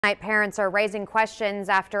Parents are raising questions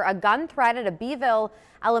after a gun threat at a Beeville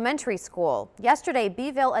elementary school. Yesterday,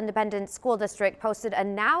 Beeville Independent School District posted a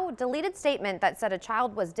now deleted statement that said a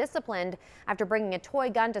child was disciplined after bringing a toy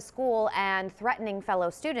gun to school and threatening fellow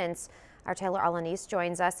students. Our Taylor Alanis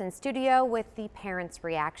joins us in studio with the parents'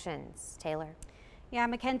 reactions. Taylor. Yeah,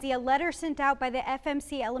 Mackenzie, a letter sent out by the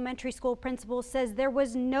FMC elementary school principal says there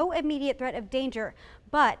was no immediate threat of danger,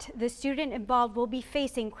 but the student involved will be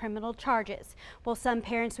facing criminal charges. Well, some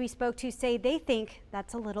parents we spoke to say they think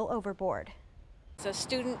that's a little overboard. A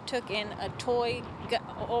student took in a toy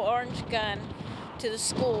orange gun to the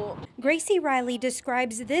school. Gracie Riley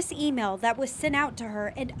describes this email that was sent out to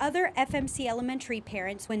her and other FMC elementary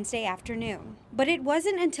parents Wednesday afternoon. But it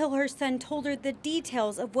wasn't until her son told her the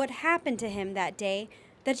details of what happened to him that day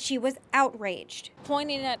that she was outraged.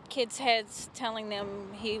 Pointing at kids' heads, telling them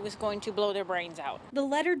he was going to blow their brains out. The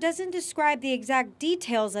letter doesn't describe the exact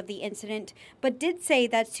details of the incident, but did say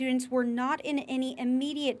that students were not in any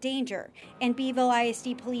immediate danger, and Beeville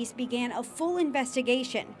ISD police began a full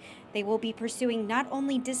investigation. They will be pursuing not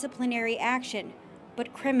only disciplinary action,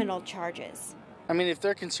 but criminal charges. I mean, if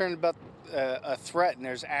they're concerned about a threat and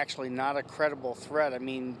there's actually not a credible threat, I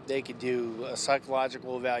mean, they could do a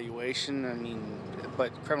psychological evaluation,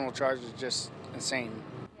 but criminal charges is just insane.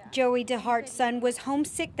 Joey DeHart's son was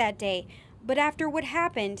homesick that day, but after what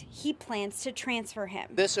happened, he plans to transfer him.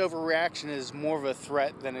 This overreaction is more of a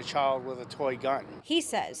threat than a child with a toy gun. He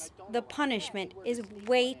says the punishment is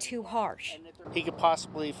way too harsh. He could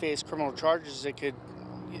possibly face criminal charges that could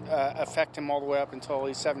affect him all the way up until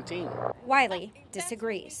he's 17. Wiley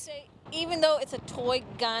disagrees. Even though it's a toy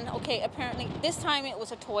gun, okay, apparently this time it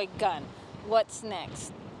was a toy gun. What's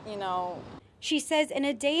next, you know? She says in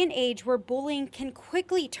a day and age where bullying can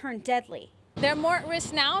quickly turn deadly. They're more at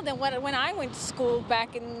risk now than when I went to school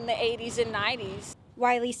back in the 80s and 90s.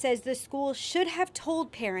 Wiley says the school should have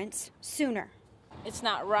told parents sooner. It's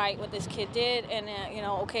not right what this kid did, and you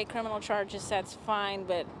know, okay, criminal charges, that's fine,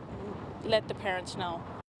 but let the parents know.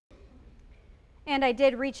 And I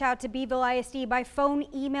did reach out to Beeville ISD by phone,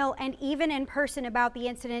 email, and even in person about the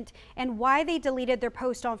incident and why they deleted their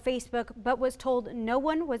post on Facebook, but was told no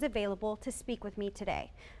one was available to speak with me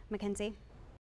today. Mackenzie.